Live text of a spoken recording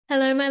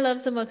Hello, my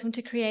loves, and welcome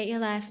to Create Your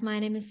Life. My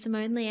name is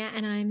Simone Leah,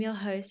 and I am your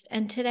host.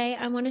 And today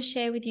I want to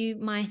share with you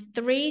my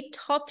 3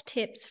 top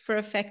tips for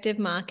effective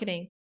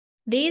marketing.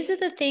 These are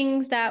the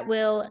things that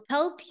will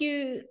help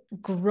you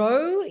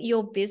grow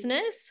your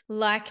business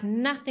like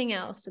nothing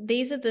else.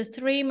 These are the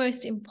 3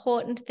 most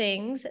important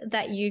things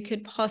that you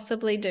could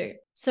possibly do.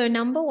 So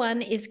number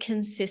 1 is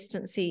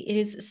consistency. It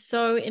is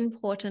so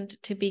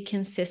important to be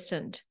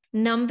consistent.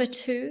 Number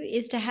 2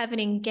 is to have an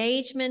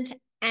engagement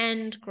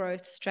and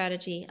growth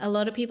strategy. A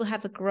lot of people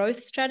have a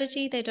growth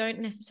strategy. They don't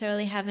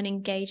necessarily have an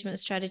engagement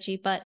strategy,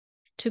 but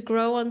to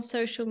grow on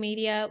social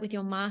media with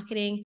your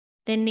marketing,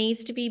 there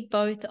needs to be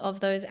both of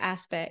those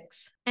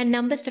aspects. And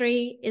number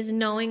 3 is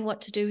knowing what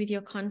to do with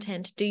your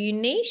content. Do you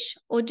niche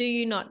or do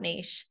you not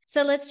niche?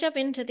 So let's jump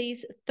into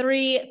these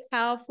 3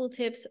 powerful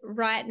tips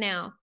right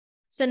now.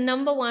 So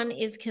number 1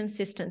 is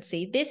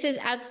consistency. This is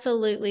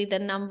absolutely the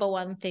number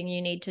 1 thing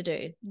you need to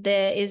do.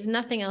 There is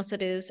nothing else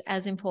that is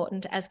as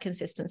important as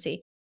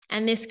consistency.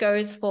 And this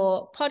goes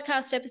for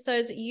podcast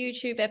episodes,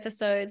 YouTube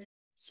episodes,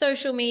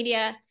 social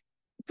media,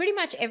 pretty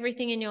much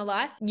everything in your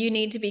life. You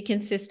need to be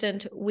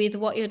consistent with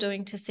what you're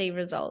doing to see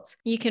results.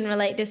 You can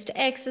relate this to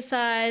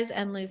exercise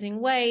and losing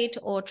weight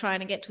or trying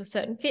to get to a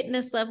certain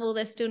fitness level.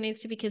 There still needs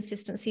to be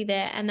consistency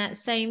there. And that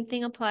same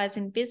thing applies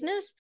in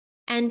business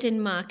and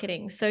in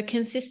marketing. So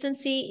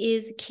consistency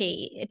is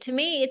key. To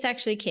me, it's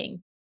actually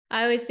king.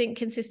 I always think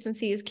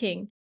consistency is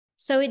king.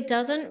 So it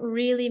doesn't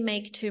really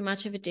make too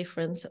much of a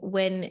difference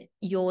when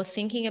you're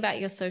thinking about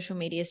your social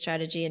media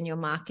strategy and your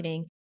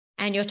marketing,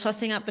 and you're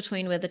tossing up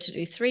between whether to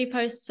do 3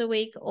 posts a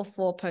week or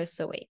 4 posts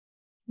a week.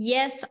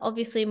 Yes,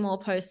 obviously more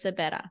posts are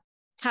better.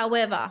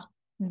 However,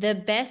 the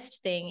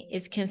best thing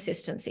is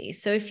consistency.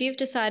 So if you've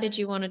decided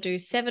you want to do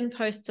 7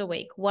 posts a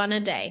week, 1 a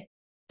day,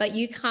 but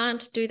you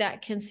can't do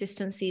that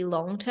consistency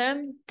long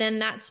term, then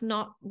that's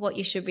not what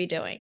you should be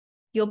doing.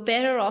 You're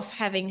better off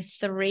having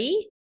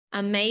 3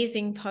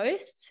 amazing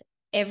posts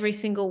every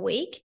single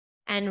week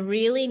and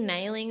really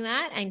nailing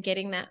that and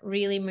getting that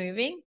really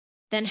moving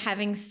than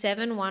having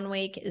 7 one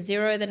week,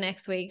 0 the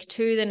next week,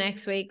 2 the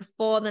next week,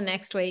 4 the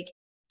next week.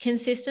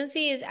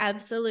 Consistency is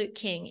absolute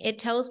king. It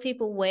tells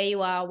people where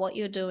you are, what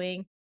you're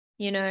doing.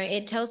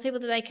 It tells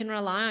people that they can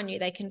rely on you.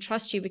 They can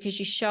trust you because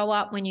you show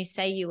up when you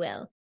say you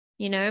will.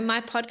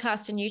 My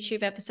podcast and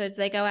YouTube episodes,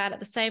 they go out at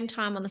the same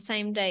time on the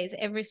same days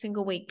every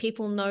single week.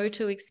 People know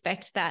to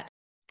expect that.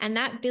 And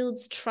that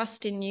builds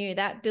trust in you.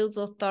 That builds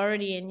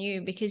authority in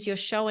you because you're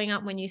showing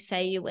up when you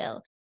say you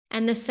will.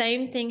 And the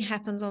same thing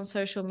happens on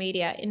social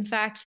media. In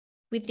fact,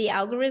 with the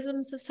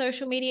algorithms of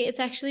social media,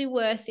 it's actually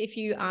worse if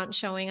you aren't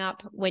showing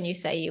up when you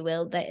say you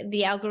will.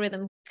 The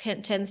algorithm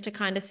tends to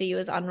kind of see you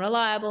as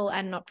unreliable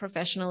and not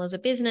professional as a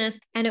business,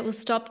 and it will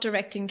stop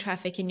directing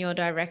traffic in your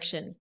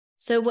direction.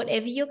 So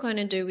whatever you're going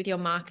to do with your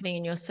marketing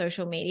and your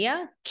social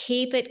media,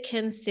 keep it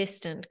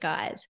consistent,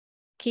 guys.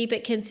 Keep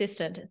it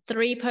consistent.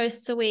 3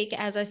 posts a week,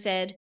 as I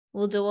said,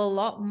 will do a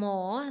lot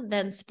more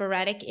than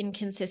sporadic,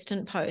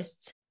 inconsistent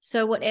posts.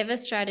 So whatever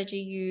strategy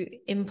you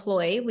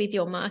employ with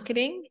your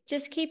marketing,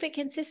 just keep it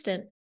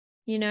consistent.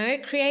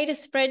 Create a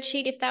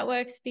spreadsheet if that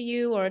works for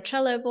you, or a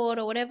Trello board,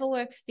 or whatever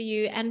works for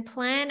you, and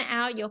plan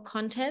out your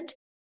content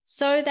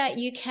so that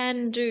you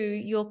can do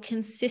your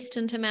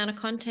consistent amount of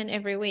content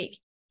every week.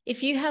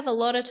 If you have a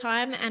lot of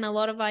time and a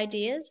lot of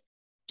ideas,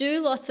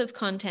 do lots of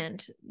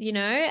content.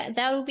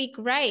 That will be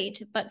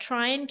great, but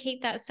try and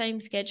keep that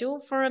same schedule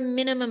for a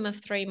minimum of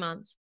 3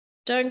 months.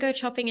 Don't go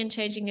chopping and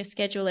changing your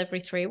schedule every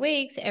 3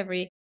 weeks,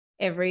 every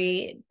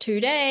 2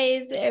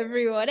 days,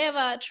 every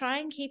whatever. Try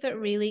and keep it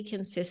really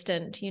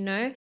consistent,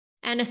 and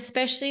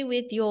especially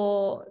with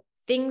your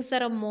things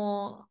that are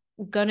more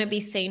going to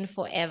be seen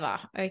forever.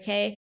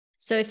 Okay.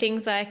 So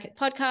things like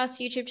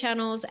podcasts, YouTube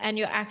channels, and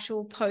your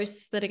actual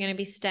posts that are going to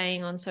be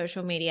staying on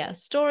social media,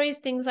 stories,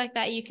 things like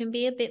that. You can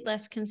be a bit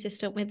less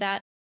consistent with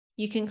that.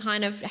 You can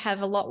kind of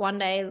have a lot one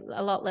day,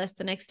 a lot less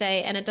the next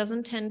day, and it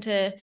doesn't tend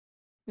to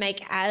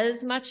make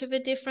as much of a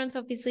difference.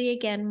 Obviously,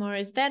 again, more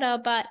is better,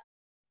 but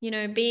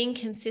being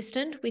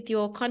consistent with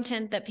your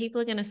content that people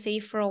are going to see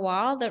for a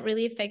while that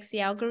really affects the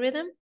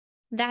algorithm,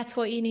 that's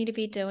what you need to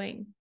be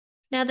doing.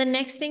 Now, the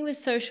next thing with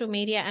social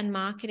media and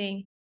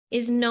marketing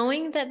is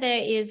knowing that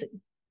there is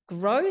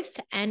growth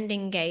and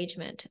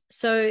engagement.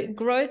 So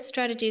growth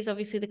strategy is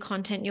obviously the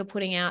content you're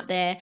putting out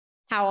there,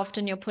 how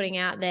often you're putting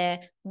out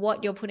there,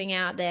 what you're putting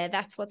out there.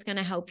 That's what's going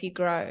to help you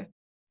grow.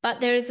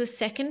 But there is a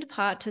second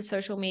part to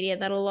social media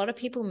that a lot of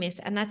people miss,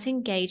 and that's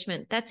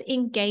engagement. That's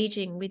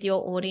engaging with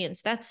your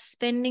audience. That's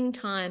spending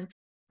time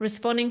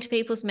responding to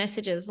people's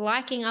messages,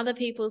 liking other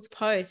people's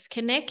posts,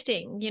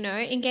 connecting.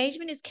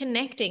 Engagement is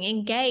connecting.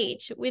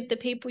 Engage with the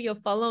people you're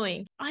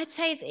following. I'd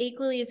say it's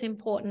equally as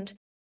important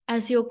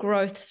as your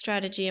growth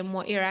strategy and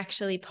what you're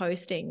actually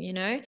posting.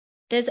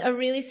 There's a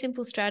really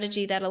simple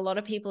strategy that a lot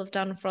of people have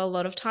done for a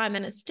lot of time,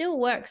 and it still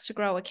works to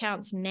grow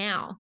accounts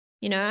now,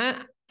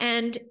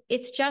 and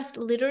it's just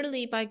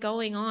literally by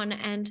going on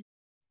and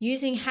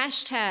using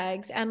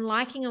hashtags and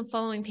liking and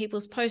following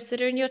people's posts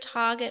that are in your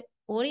target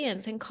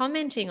audience and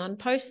commenting on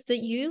posts that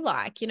you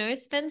like.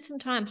 Spend some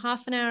time,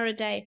 half an hour a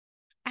day,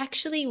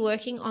 actually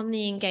working on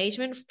the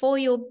engagement for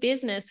your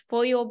business,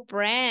 for your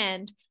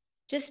brand.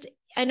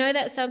 I know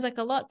that sounds like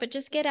a lot, but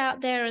just get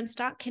out there and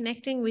start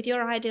connecting with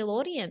your ideal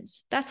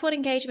audience. That's what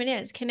engagement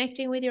is,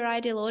 connecting with your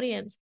ideal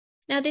audience.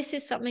 Now, this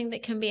is something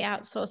that can be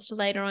outsourced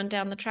later on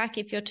down the track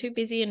if you're too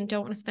busy and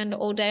don't want to spend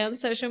all day on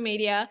social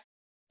media.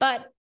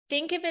 But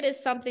think of it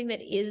as something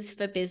that is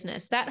for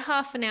business. That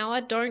half an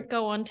hour, don't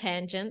go on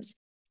tangents.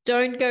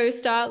 Don't go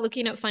start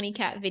looking at funny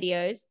cat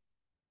videos.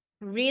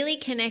 Really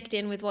connect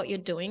in with what you're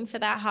doing for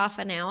that half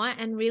an hour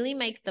and really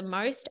make the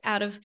most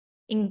out of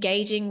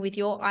engaging with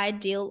your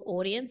ideal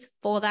audience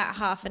for that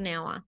half an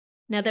hour.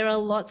 Now, there are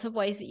lots of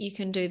ways that you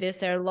can do this.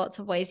 There are lots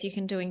of ways you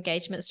can do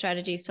engagement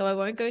strategies. So I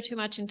won't go too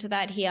much into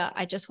that here.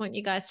 I just want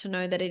you guys to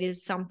know that it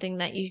is something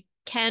that you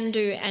can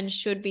do and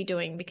should be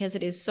doing because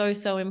it is so,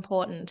 so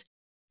important.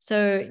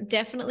 So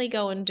definitely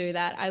go and do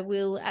that. I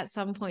will at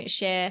some point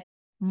share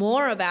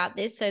more about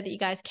this so that you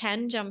guys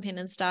can jump in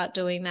and start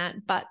doing that.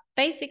 But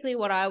basically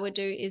what I would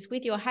do is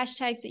with your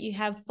hashtags that you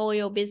have for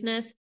your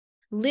business,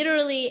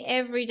 literally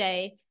every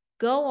day,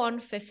 go on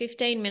for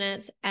 15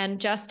 minutes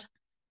and just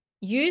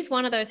use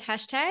one of those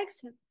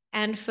hashtags.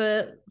 And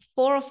for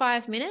 4 or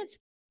 5 minutes,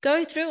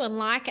 go through and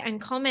like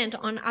and comment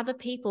on other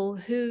people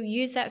who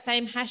use that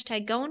same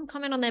hashtag. Go and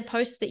comment on their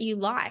posts that you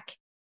like.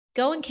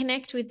 Go and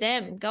connect with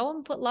them. Go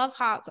and put love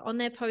hearts on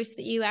their posts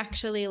that you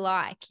actually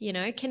like.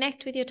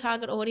 Connect with your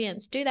target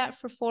audience. Do that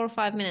for 4 or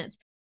 5 minutes.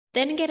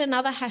 Then get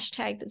another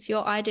hashtag that's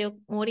your ideal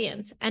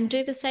audience and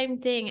do the same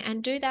thing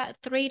and do that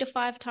 3 to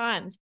 5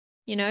 times.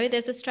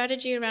 There's a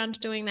strategy around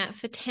doing that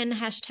for 10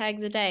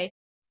 hashtags a day.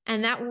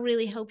 And that will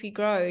really help you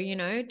grow,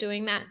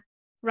 doing that.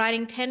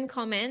 Writing 10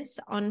 comments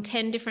on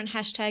 10 different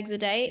hashtags a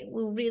day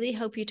will really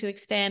help you to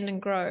expand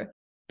and grow.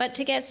 But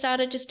to get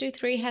started, just do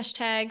 3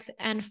 hashtags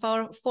and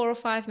 4 or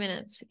 5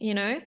 minutes,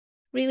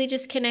 really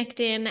just connect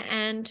in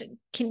and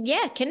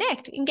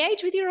connect,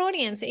 engage with your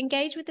audience,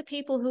 engage with the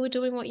people who are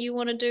doing what you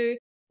want to do,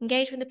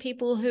 engage with the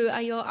people who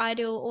are your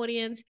ideal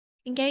audience,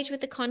 engage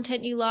with the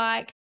content you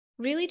like,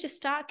 really just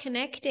start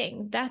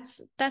connecting.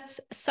 That's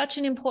such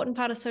an important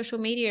part of social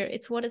media.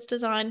 It's what it's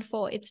designed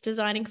for. It's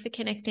designing for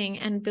connecting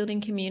and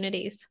building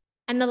communities.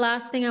 And the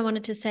last thing I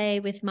wanted to say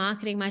with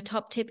marketing, my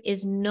top tip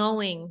is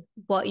knowing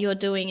what you're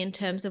doing in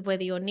terms of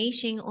whether you're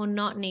niching or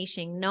not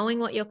niching, knowing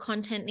what your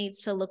content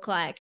needs to look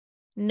like,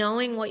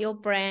 knowing what your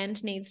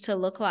brand needs to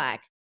look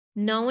like,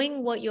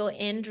 knowing what your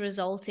end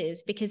result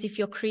is. Because if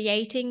you're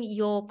creating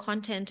your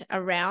content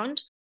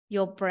around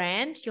your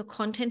brand, your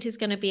content is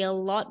going to be a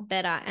lot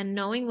better. And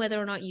knowing whether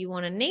or not you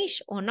want to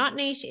niche or not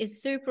niche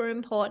is super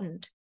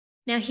important.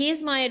 Now,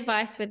 here's my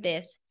advice with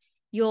this.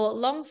 Your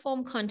long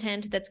form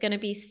content that's going to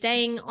be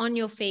staying on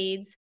your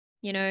feeds,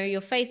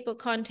 your Facebook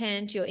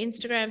content, your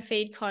Instagram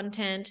feed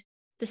content,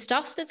 the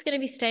stuff that's going to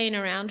be staying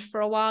around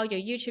for a while,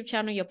 your YouTube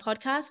channel, your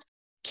podcast,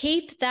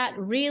 keep that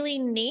really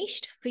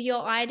niched for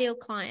your ideal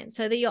client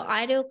so that your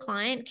ideal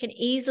client can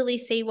easily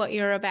see what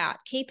you're about.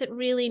 Keep it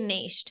really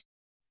niched.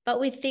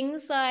 But with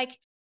things like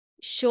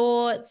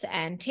shorts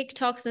and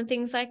TikToks and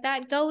things like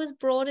that, go as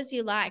broad as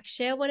you like.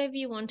 Share whatever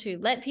you want to.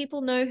 Let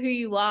people know who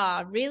you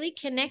are. Really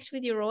connect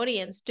with your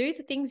audience. Do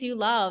the things you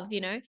love,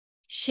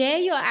 Share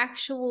your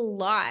actual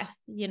life,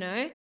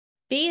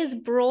 Be as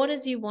broad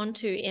as you want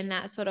to in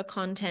that sort of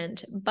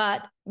content.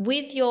 But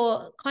with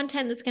your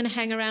content that's going to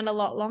hang around a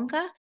lot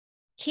longer,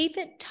 keep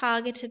it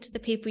targeted to the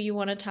people you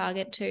want to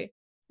target to.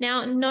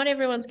 Now, not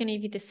everyone's going to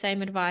give you the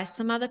same advice.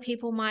 Some other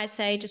people might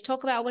say, just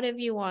talk about whatever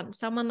you want.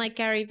 Someone like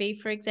Gary Vee,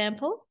 for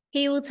example,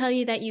 he will tell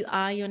you that you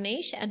are your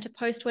niche and to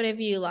post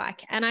whatever you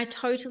like. And I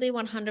totally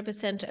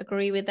 100%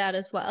 agree with that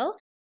as well,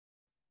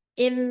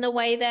 in the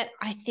way that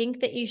I think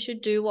that you should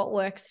do what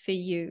works for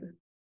you.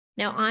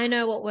 Now, I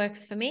know what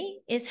works for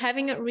me is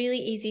having it really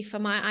easy for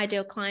my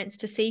ideal clients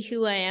to see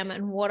who I am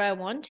and what I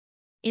want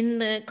in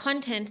the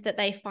content that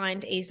they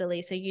find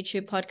easily. So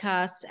YouTube,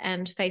 podcasts,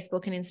 and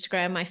Facebook and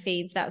Instagram, my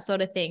feeds, that sort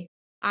of thing.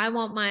 I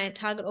want my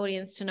target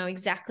audience to know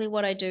exactly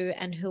what I do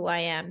and who I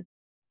am.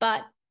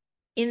 But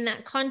in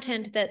that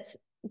content that's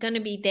going to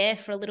be there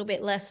for a little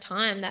bit less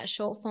time, that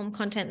short form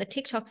content, the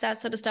TikToks, that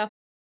sort of stuff,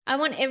 I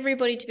want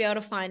everybody to be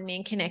able to find me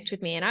and connect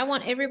with me. And I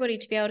want everybody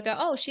to be able to go,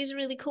 oh, she's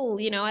really cool.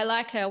 I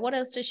like her. What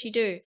else does she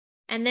do?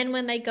 And then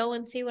when they go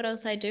and see what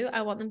else I do,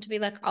 I want them to be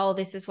like, oh,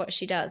 this is what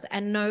she does,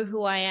 and know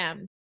who I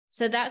am.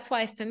 So that's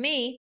why for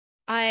me,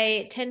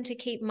 I tend to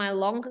keep my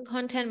longer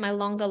content, my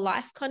longer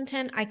life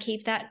content, I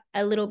keep that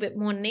a little bit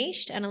more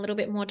niched and a little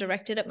bit more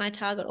directed at my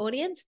target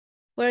audience.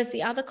 Whereas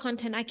the other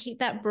content, I keep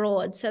that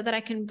broad so that I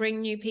can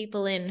bring new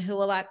people in who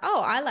are like, oh,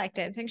 I like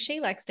dancing.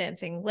 She likes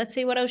dancing. Let's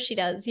see what else she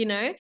does,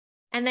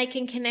 And they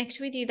can connect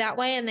with you that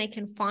way and they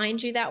can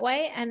find you that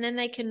way. And then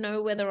they can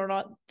know whether or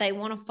not they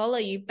want to follow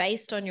you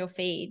based on your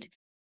feed.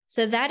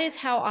 So that is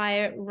how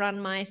I run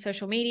my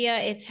social media.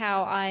 It's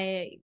how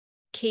I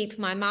keep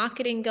my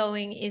marketing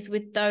going, is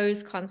with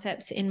those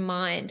concepts in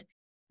mind.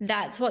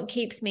 That's what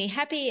keeps me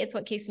happy. It's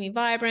what keeps me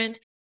vibrant.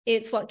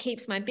 It's what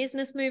keeps my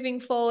business moving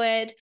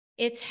forward.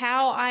 It's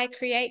how I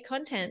create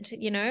content,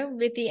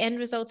 with the end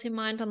result in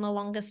mind on the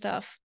longer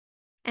stuff.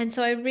 And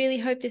so I really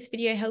hope this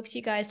video helps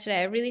you guys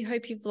today. I really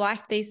hope you've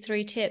liked these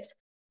 3 tips,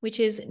 which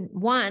is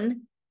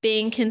 1,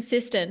 being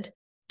consistent,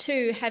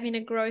 2, having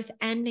a growth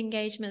and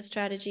engagement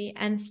strategy,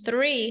 and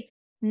 3,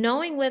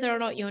 knowing whether or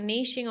not you're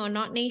niching or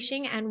not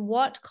niching and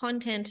what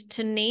content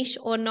to niche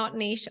or not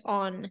niche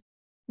on.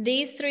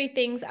 These 3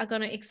 things are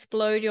going to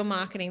explode your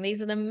marketing.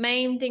 These are the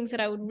main things that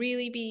I would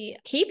really be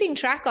keeping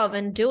track of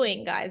and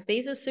doing, guys.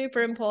 These are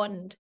super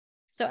important.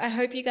 So I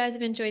hope you guys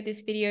have enjoyed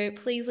this video.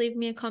 Please leave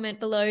me a comment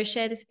below,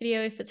 share this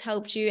video if it's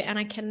helped you, and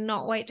I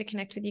cannot wait to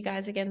connect with you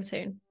guys again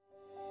soon.